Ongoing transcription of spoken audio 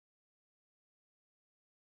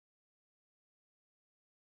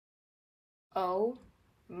Oh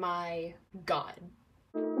my god.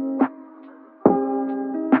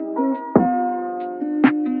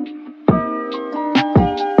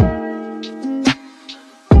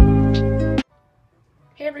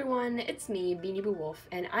 Hey everyone, it's me, Beanie Boo Wolf,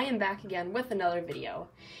 and I am back again with another video.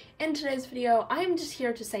 In today's video, I am just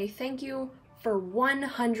here to say thank you for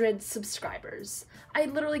 100 subscribers. I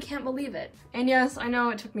literally can't believe it. And yes, I know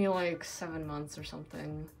it took me like 7 months or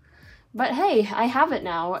something. But hey, I have it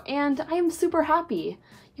now, and I am super happy.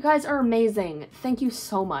 You guys are amazing. Thank you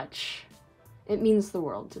so much. It means the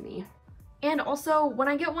world to me. And also, when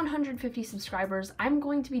I get 150 subscribers, I'm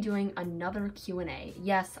going to be doing another Q&A.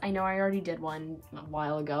 Yes, I know I already did one a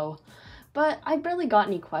while ago, but I barely got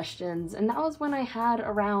any questions, and that was when I had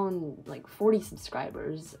around like 40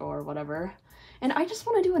 subscribers or whatever. And I just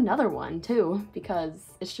want to do another one too,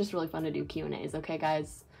 because it's just really fun to do Q&As, okay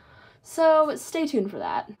guys? So stay tuned for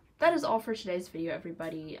that. That is all for today's video,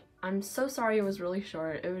 everybody. I'm so sorry it was really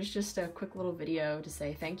short. It was just a quick little video to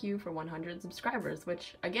say thank you for 100 subscribers,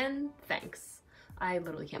 which, again, thanks. I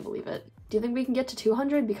literally can't believe it. Do you think we can get to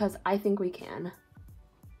 200? Because I think we can.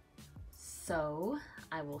 So,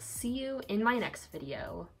 I will see you in my next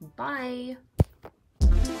video. Bye!